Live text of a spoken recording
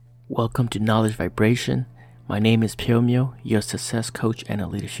Welcome to Knowledge Vibration. My name is Pyomyo, your success coach and a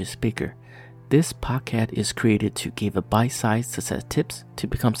leadership speaker. This podcast is created to give a bite-sized success tips to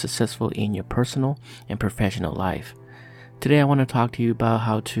become successful in your personal and professional life. Today I want to talk to you about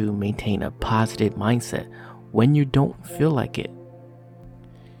how to maintain a positive mindset when you don't feel like it.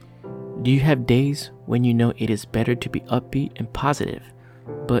 Do you have days when you know it is better to be upbeat and positive,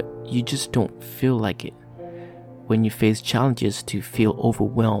 but you just don't feel like it? When you face challenges to feel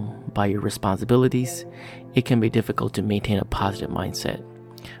overwhelmed by your responsibilities, it can be difficult to maintain a positive mindset.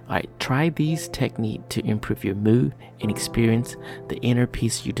 Alright, try these techniques to improve your mood and experience the inner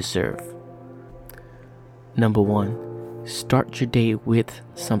peace you deserve. Number 1, start your day with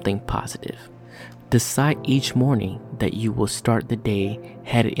something positive. Decide each morning that you will start the day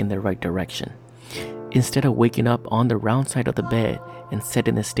headed in the right direction. Instead of waking up on the wrong side of the bed and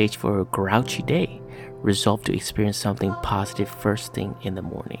setting the stage for a grouchy day, resolve to experience something positive first thing in the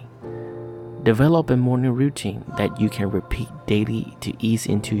morning. Develop a morning routine that you can repeat daily to ease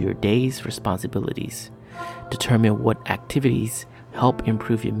into your day's responsibilities. Determine what activities help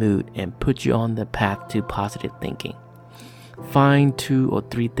improve your mood and put you on the path to positive thinking. Find 2 or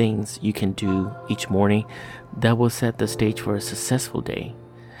 3 things you can do each morning that will set the stage for a successful day.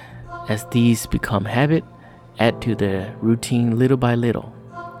 As these become habit, add to the routine little by little.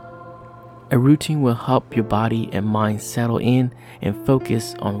 A routine will help your body and mind settle in and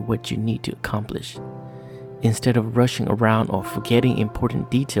focus on what you need to accomplish. Instead of rushing around or forgetting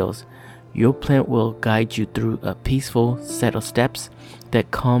important details, your plan will guide you through a peaceful set of steps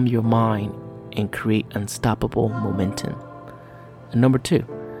that calm your mind and create unstoppable momentum. And number 2,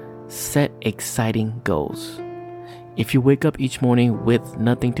 set exciting goals. If you wake up each morning with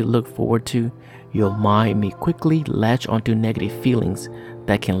nothing to look forward to, your mind may quickly latch onto negative feelings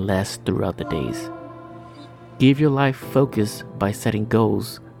that can last throughout the days. Give your life focus by setting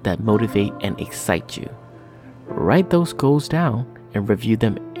goals that motivate and excite you. Write those goals down and review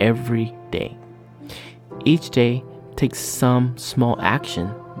them every day. Each day, take some small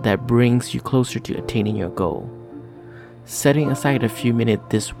action that brings you closer to attaining your goal. Setting aside a few minutes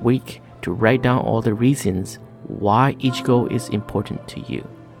this week to write down all the reasons why each goal is important to you.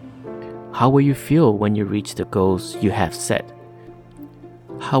 How will you feel when you reach the goals you have set?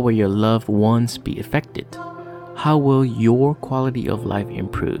 How will your loved ones be affected? How will your quality of life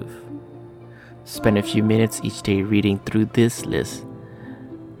improve? Spend a few minutes each day reading through this list.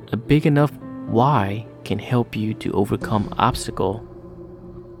 A big enough why can help you to overcome obstacles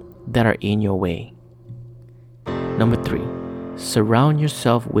that are in your way. Number 3, surround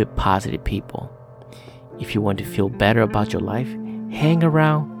yourself with positive people. If you want to feel better about your life, hang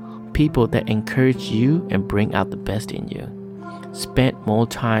around people that encourage you and bring out the best in you. Spend more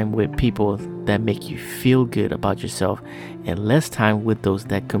time with people that make you feel good about yourself and less time with those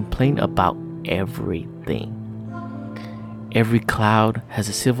that complain about everything. Every cloud has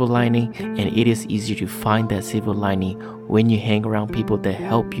a silver lining, and it is easier to find that silver lining when you hang around people that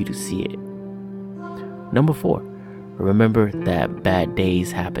help you to see it. Number 4, remember that bad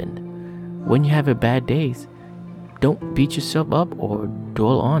days happened. When you have a bad days, don't beat yourself up or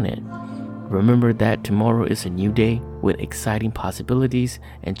dwell on it. Remember that tomorrow is a new day with exciting possibilities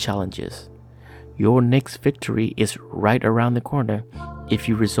and challenges. Your next victory is right around the corner if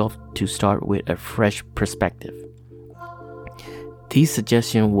you resolve to start with a fresh perspective. These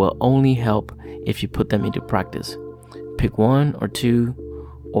suggestions will only help if you put them into practice. Pick 1 or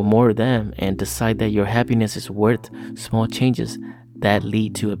 2 or more of them and decide that your happiness is worth small changes that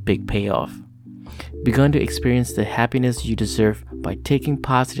lead to a big payoff. Begin to experience the happiness you deserve by taking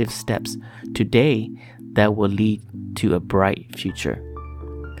positive steps today that will lead to a bright future.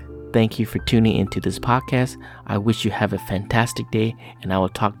 Thank you for tuning into this podcast. I wish you have a fantastic day, and I will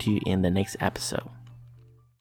talk to you in the next episode.